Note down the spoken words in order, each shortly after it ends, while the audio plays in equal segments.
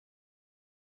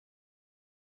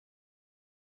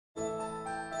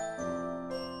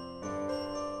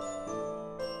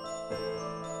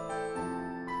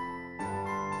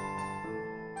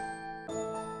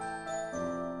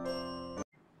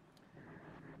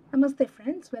Namaste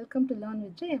friends, welcome to Learn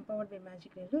with Jay, empowered by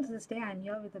Magic Needles. This day I am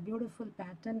here with a beautiful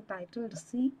pattern titled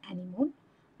Sea Anemone,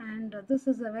 and this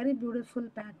is a very beautiful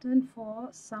pattern for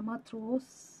summer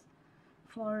throws,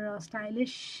 for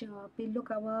stylish pillow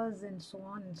covers and so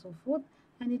on and so forth,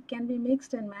 and it can be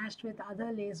mixed and matched with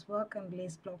other lace work and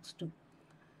lace blocks too.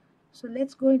 So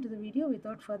let's go into the video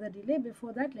without further delay.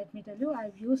 Before that, let me tell you,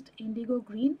 I've used indigo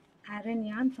green Aran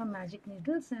yarn from Magic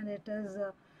Needles, and it is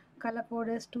color code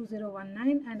is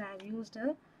 2019, and I've used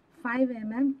a 5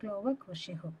 mm clover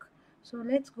crochet hook. So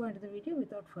let's go into the video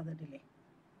without further delay.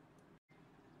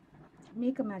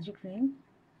 Make a magic ring.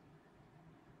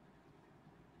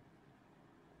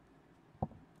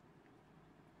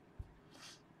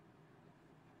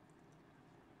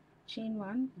 Chain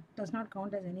 1, it does not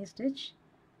count as any stitch.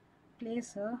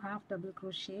 Place a half double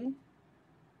crochet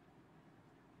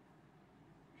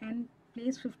and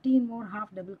place 15 more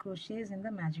half double crochets in the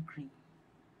magic ring.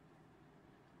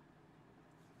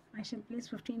 I shall place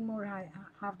 15 more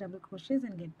half double crochets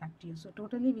and get back to you. So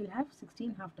totally we'll have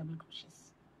 16 half double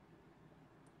crochets.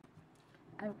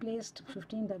 I've placed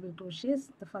 15 double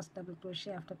crochets, the first double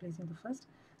crochet after placing the first.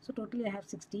 So totally I have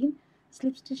 16.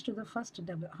 Slip stitch to the first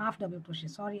half double crochet.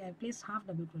 Sorry, I placed half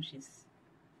double crochets.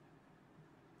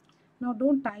 Now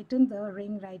don't tighten the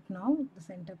ring right now, the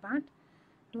center part.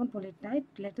 Don't pull it tight.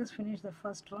 Let us finish the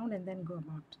first round and then go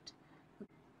about it.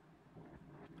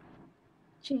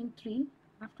 Chain 3.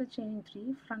 After chaining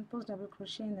 3, front post double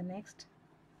crochet in the next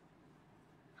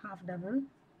half double,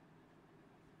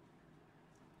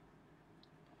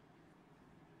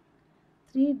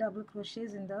 3 double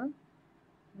crochets in the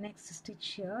next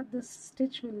stitch here. This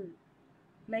stitch is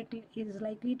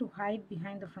likely to hide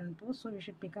behind the front post, so we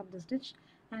should pick up the stitch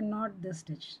and not this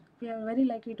stitch. We are very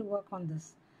likely to work on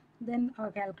this, then our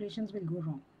calculations will go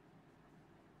wrong.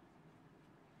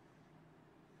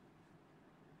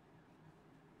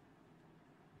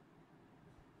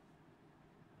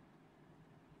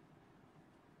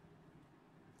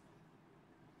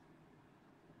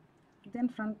 Then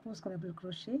front post double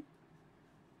crochet,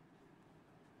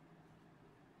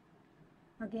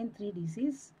 again 3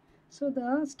 DCs. So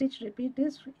the stitch repeat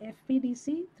is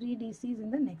FPDC, 3 DCs in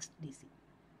the next DC,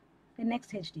 the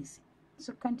next HDC.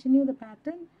 So continue the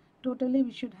pattern. Totally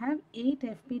we should have 8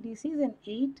 FPDCs and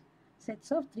 8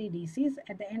 sets of 3 DCs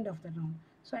at the end of the round.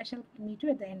 So I shall meet you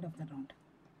at the end of the round.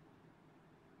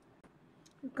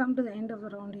 We come to the end of the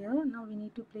round here. Now we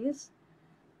need to place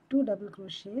 2 double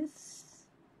crochets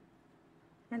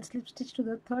and slip stitch to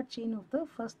the third chain of the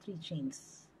first 3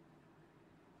 chains.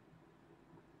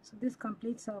 So this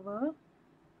completes our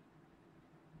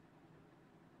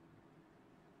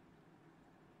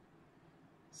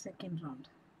second round.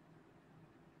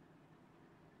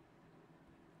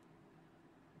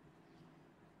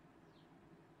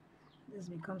 This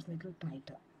becomes a little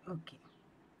tighter. Okay.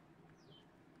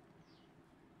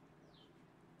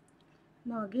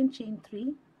 Now again chain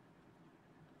 3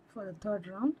 for the third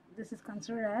round. This is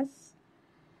considered as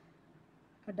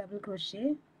a double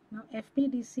crochet. Now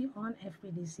FPDC on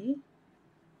FPDC,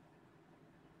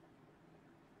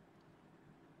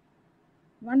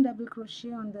 1 double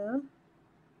crochet on the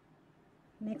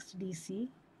next DC,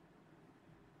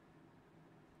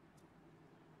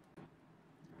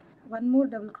 1 more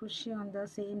double crochet on the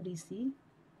same DC,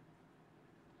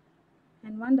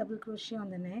 and 1 double crochet on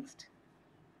the next,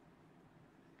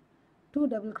 2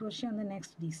 double crochet on the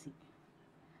next DC.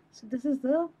 So this is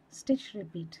the stitch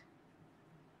repeat.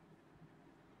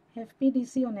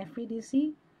 FPDC on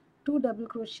FPDC, 2 double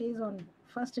crochets on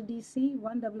first DC,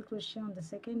 1 double crochet on the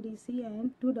second DC,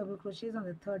 and 2 double crochets on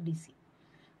the third DC.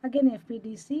 Again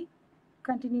FPDC,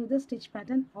 continue the stitch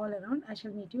pattern all around. I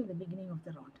shall meet you in the beginning of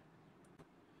the round.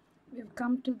 We've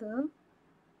come to the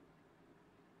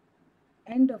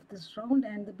end of this round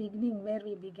and the beginning where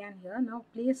we began here. Now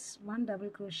place 1 double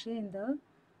crochet in the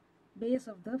base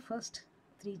of the first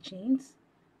 3 chains.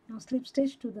 Now slip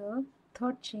stitch to the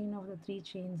third chain of the 3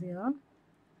 chains here.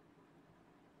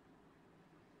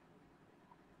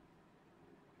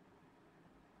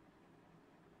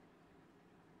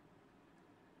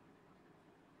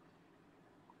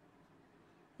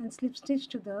 And slip stitch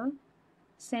to the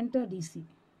center DC.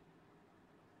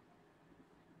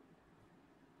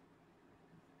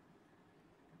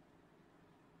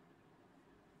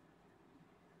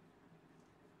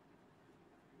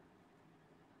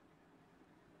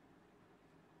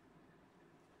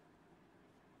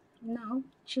 Now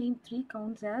chain 3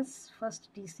 counts as first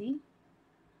DC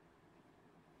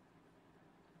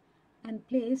and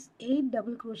place 8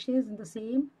 double crochets in the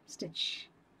same stitch.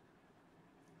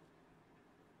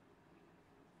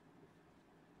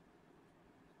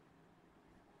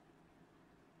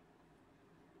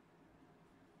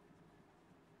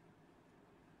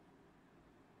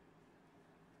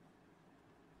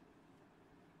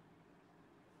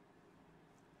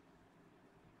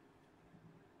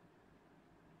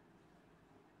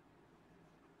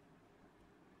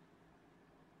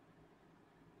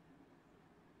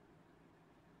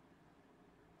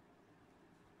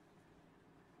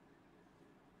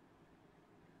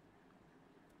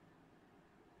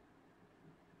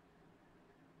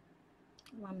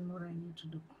 One more I need to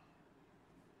do.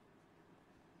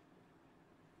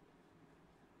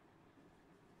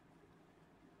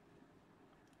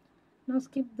 Now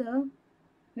skip the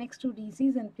next two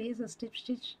DCs and place a slip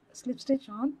stitch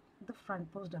on the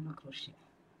front post double crochet.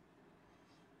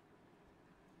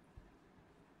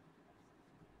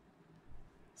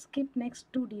 Skip next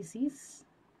two DCs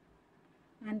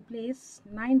and place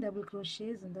 9 double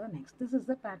crochets in the next. This is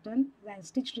the pattern that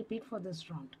stitch repeat for this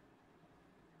round.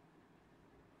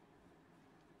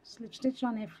 Slip stitch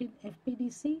on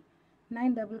FPDC,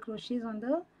 9 double crochets on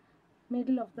the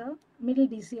middle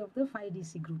DC of the 5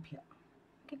 DC group here.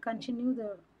 Okay, continue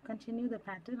the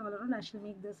pattern all around. I shall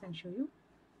make this and show you.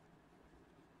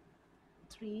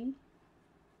 3,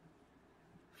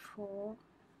 4,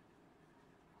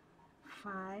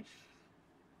 5,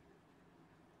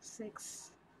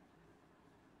 6,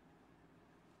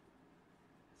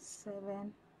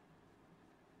 7,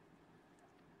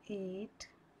 8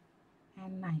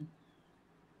 and 9.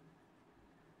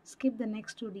 Skip the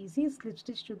next two DCs, slip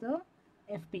stitch to the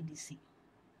FPDC.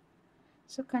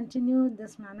 So continue in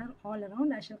this manner all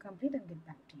around. I shall complete and get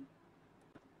back to you.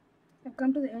 I've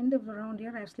come to the end of the round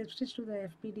here. I've slip stitched to the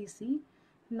FPDC.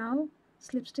 Now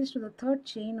slip stitch to the third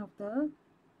chain of the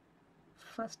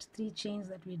first 3 chains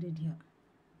that we did here.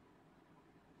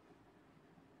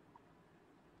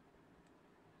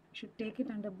 You should take it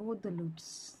under both the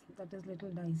loops. That is little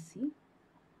dicey.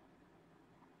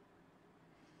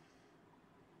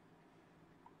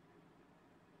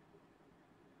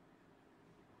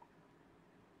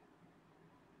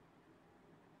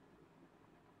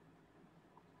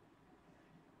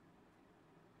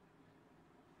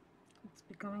 It's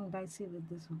becoming dicey with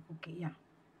this one. Okay, yeah,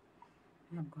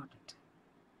 I have got it.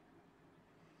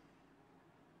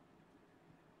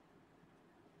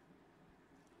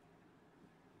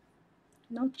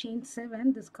 Now chain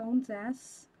 7, this counts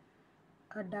as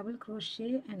a double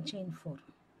crochet and chain 4.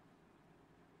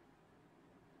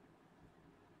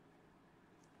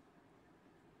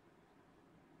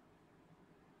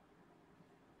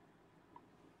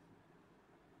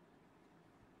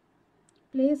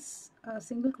 Place a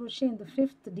single crochet in the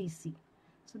 5th DC.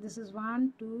 So this is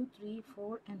 1, 2, 3,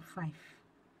 4 and 5.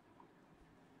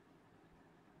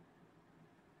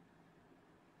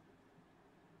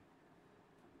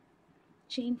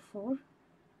 Chain 4.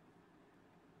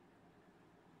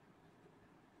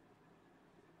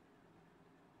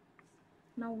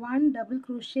 Now 1 double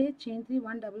crochet, chain 3,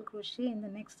 1 double crochet in the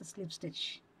next slip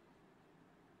stitch.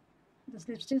 The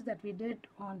slip stitch that we did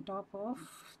on top of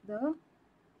the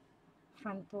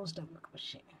front post double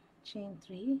crochet. Chain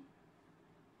 3,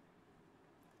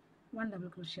 1 double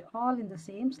crochet, all in the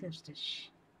same slip stitch.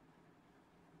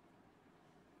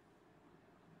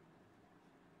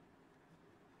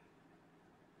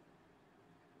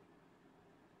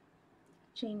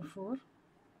 Chain 4,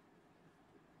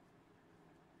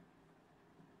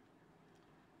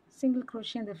 single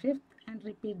crochet in the 5th and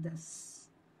repeat this.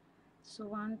 So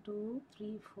 1, 2,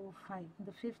 3, 4, 5 in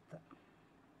the 5th,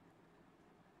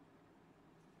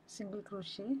 single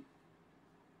crochet,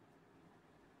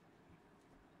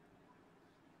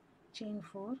 chain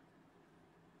 4,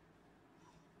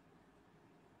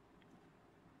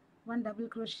 1 double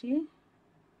crochet,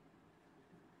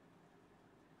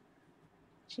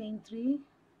 chain 3,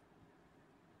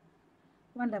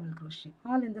 1 double crochet,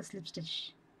 all in the slip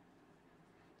stitch.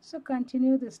 So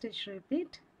continue the stitch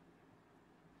repeat.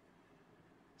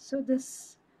 So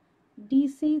this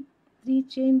DC 3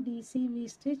 chain DC V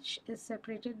stitch is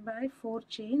separated by 4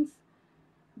 chains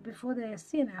before the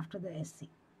SC and after the SC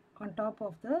on top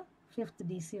of the 5th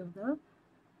DC of the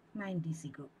 9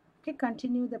 DC group. Okay,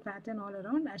 continue the pattern all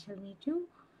around. I shall meet you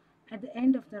at the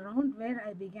end of the round where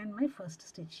I began my first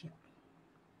stitch here.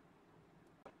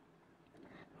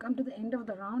 Come to the end of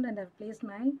the round and I've placed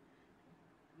my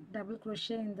double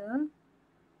crochet in the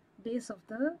base of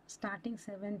the starting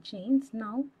 7 chains.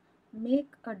 Now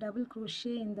make a double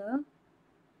crochet in the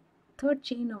third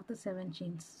chain of the 7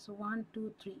 chains. So 1,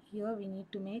 2, 3. Here we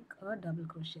need to make a double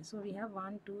crochet. So we have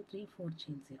 1, 2, 3, 4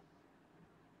 chains here.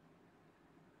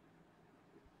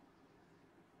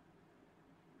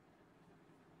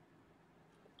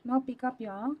 Now pick up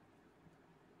your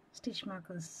stitch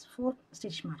markers, 4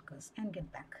 stitch markers, and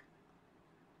get back.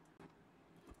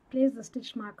 Place the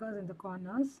stitch markers in the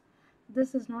corners.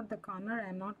 This is not the corner. I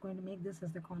am not going to make this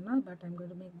as the corner, but I am going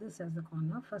to make this as the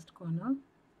corner. First corner.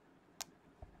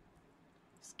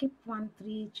 Skip 1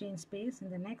 3 chain space in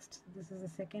the next. This is the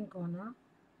second corner.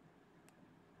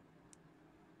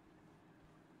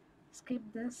 Skip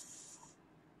this,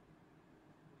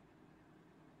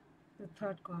 the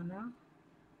third corner.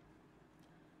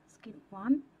 Skip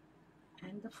 1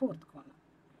 and the fourth corner.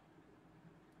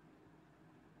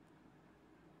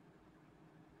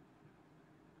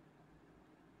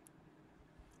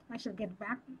 I shall get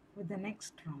back with the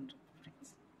next round,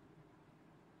 friends.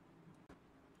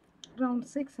 Round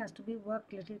 6 has to be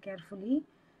worked little carefully.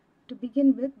 To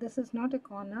begin with, this is not a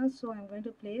corner, so I'm going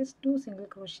to place 2 single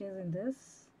crochets in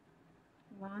this.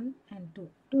 1 and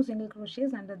 2 single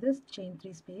crochets under this chain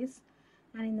 3 space,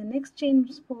 and in the next chain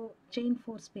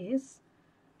 4 space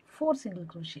 4 single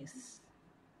crochets.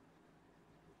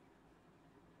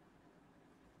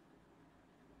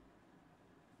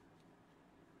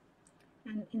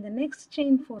 And in the next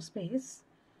chain 4 space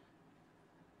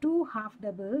 2 half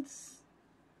doubles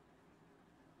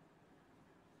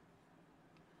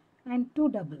and 2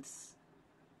 doubles.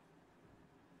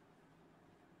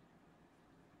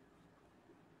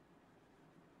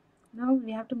 Now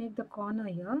we have to make the corner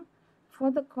here.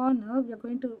 For the corner we are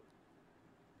going to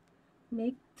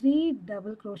make 3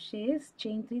 double crochets,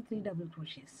 chain 3 double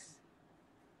crochets.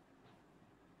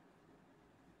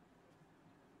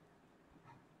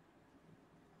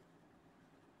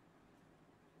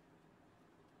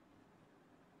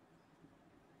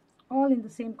 All in the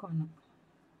same corner.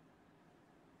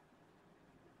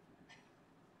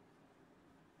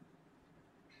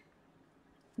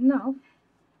 Now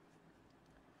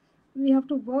we have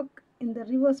to work in the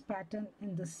reverse pattern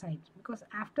in this side, because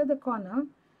after the corner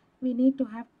we need to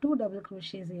have 2 double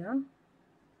crochets here,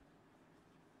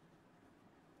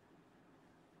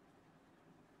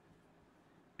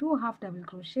 two half double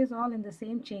crochets all in the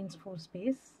same chains 4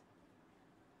 space,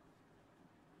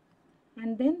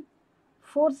 and then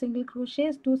 4 single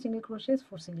crochets, 2 single crochets,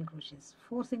 4 single crochets,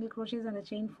 4 single crochets under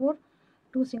chain 4,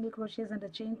 2 single crochets under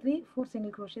chain 3, 4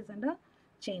 single crochets under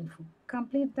chain 4.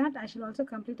 Complete that. I shall also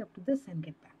complete up to this and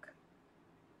get back.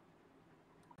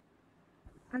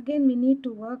 Again we need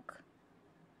to work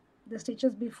the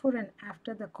stitches before and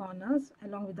after the corners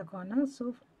along with the corners.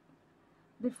 So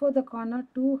before the corner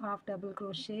 2 half double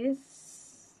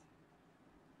crochets,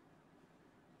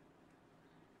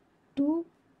 2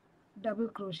 double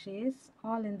crochets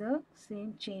all in the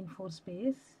same chain 4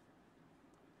 space,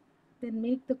 then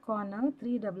make the corner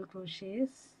 3 double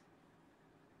crochets,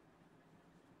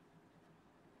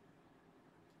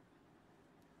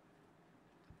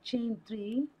 chain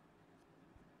 3,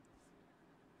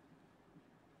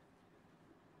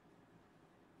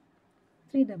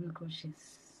 three double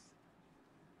crochets.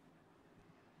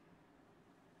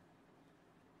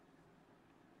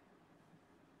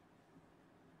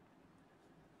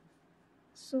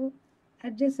 So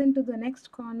adjacent to the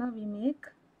next corner we make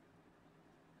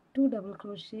 2 double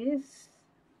crochets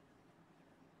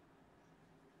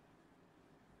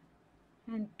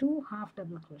and 2 half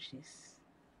double crochets.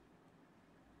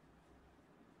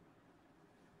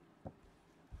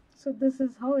 So this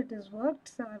is how it is worked.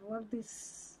 So I've worked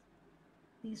these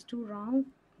two round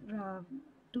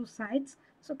two sides.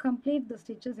 So complete the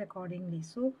stitches accordingly.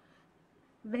 So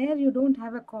where you don't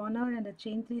have a corner and a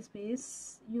chain 3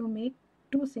 space, you make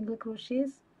 2 single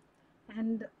crochets,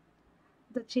 and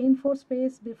the chain 4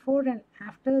 space before and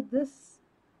after this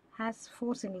has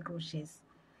 4 single crochets.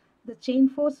 The chain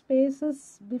 4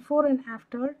 spaces before and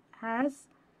after has,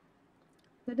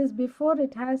 that is before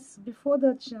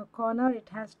the corner it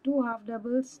has 2 half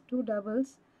doubles, 2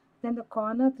 doubles, then the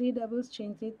corner 3 doubles,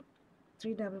 chain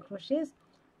 3 double crochets.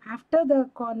 After the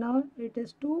corner it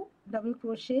is 2 double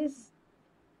crochets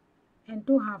and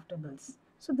 2 half doubles.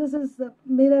 So this is the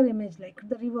mirror image, like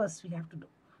the reverse we have to do.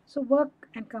 So work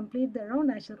and complete the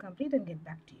round. I shall complete and get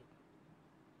back to you.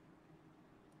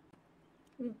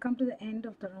 We've come to the end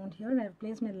of the round here. I've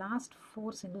placed my last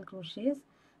 4 single crochets.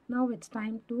 Now it's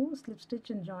time to slip stitch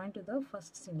and join to the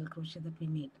first single crochet that we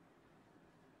made.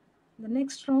 The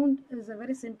next round is a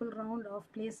very simple round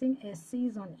of placing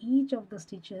SCs on each of the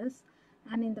stitches,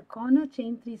 and in the corner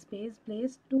chain 3 space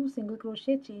place 2 single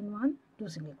crochet, chain 1, 2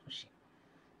 single crochet.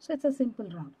 So it's a simple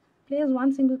round. Place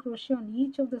 1 single crochet on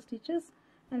each of the stitches,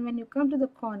 and when you come to the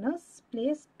corners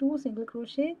place 2 single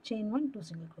crochet, chain 1, 2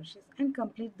 single crochets, and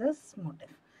complete this motif.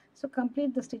 So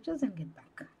complete the stitches and get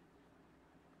back.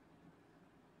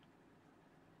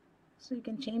 So you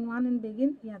can chain 1 and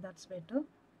begin. Yeah, that's better.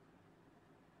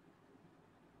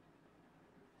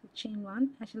 So chain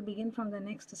 1. I shall begin from the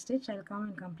next stitch. I'll come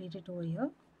and complete it over here.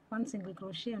 1 single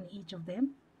crochet on each of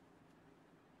them.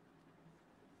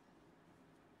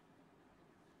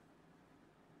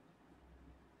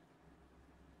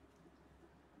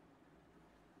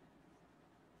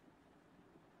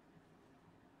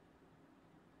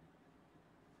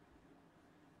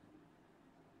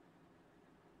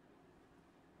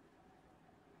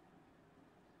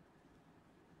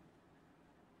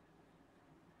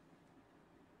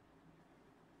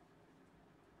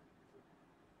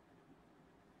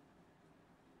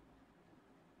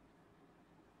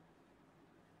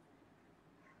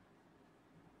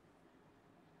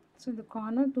 So in the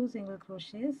corner 2 single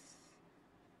crochets,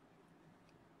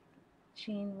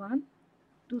 chain 1,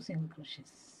 2 single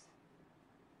crochets.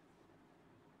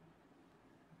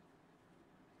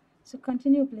 So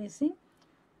continue placing.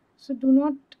 So do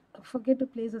not forget to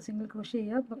place a single crochet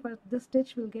here because this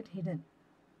stitch will get hidden.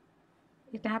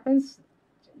 It happens,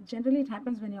 generally it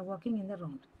happens when you're working in the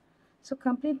round. So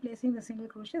complete placing the single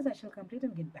crochets. I shall complete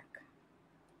and get back.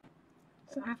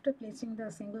 So after placing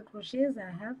the single crochets, I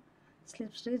have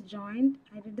slip stitch, joined.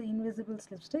 I did the invisible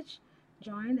slip stitch,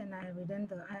 joined, and I have hidden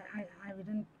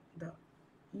the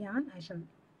yarn. I shall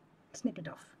snip it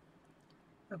off.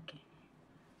 Okay.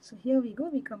 So here we go.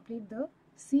 We complete the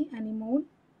sea anemone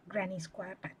granny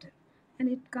square pattern, and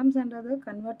it comes under the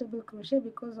convertible crochet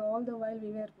because all the while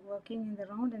we were working in the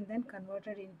round and then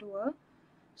converted into a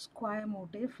square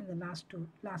motif in the last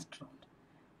round.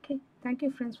 Okay, thank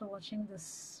you friends for watching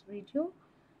this video.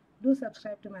 Do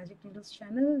subscribe to Magic Needles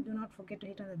channel. Do not forget to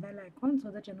hit on the bell icon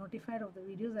so that you're notified of the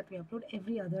videos that we upload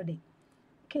every other day.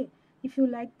 Okay, if you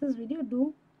like this video,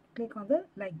 do click on the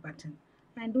like button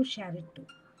and do share it too.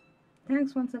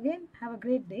 Thanks once again. Have a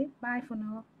great day. Bye for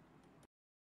now.